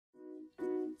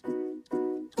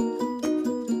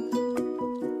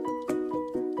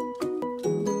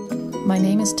My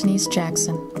name is Denise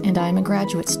Jackson, and I am a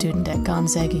graduate student at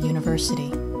Gonzaga University.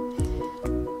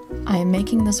 I am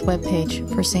making this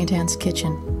webpage for St. Anne's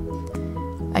Kitchen.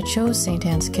 I chose St.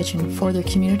 Anne's Kitchen for their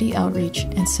community outreach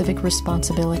and civic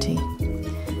responsibility.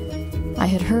 I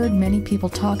had heard many people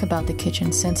talk about the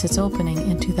kitchen since its opening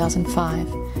in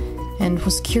 2005, and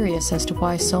was curious as to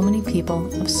why so many people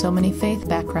of so many faith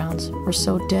backgrounds were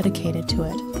so dedicated to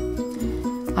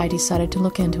it. I decided to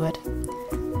look into it.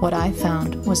 What I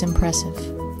found was impressive.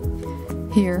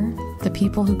 Here, the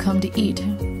people who come to eat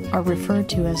are referred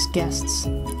to as guests.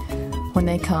 When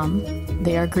they come,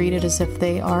 they are greeted as if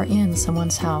they are in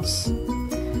someone's house.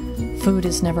 Food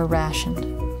is never rationed.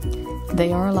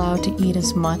 They are allowed to eat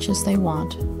as much as they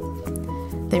want.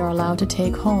 They are allowed to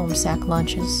take home sack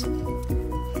lunches.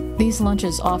 These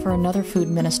lunches offer another food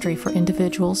ministry for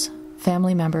individuals,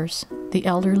 family members, the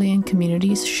elderly in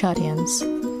communities shut-ins,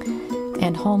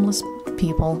 and homeless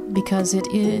people, because it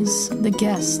is the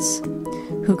guests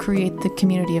who create the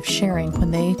community of sharing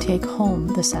when they take home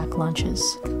the sack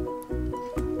lunches.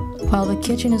 While the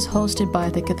kitchen is hosted by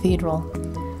the cathedral,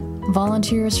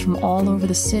 volunteers from all over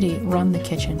the city run the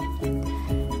kitchen.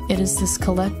 It is this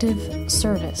collective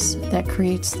service that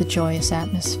creates the joyous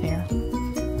atmosphere.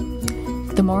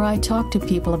 The more I talk to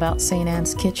people about St.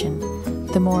 Anne's Kitchen,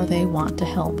 the more they want to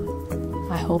help.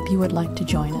 I hope you would like to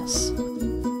join us.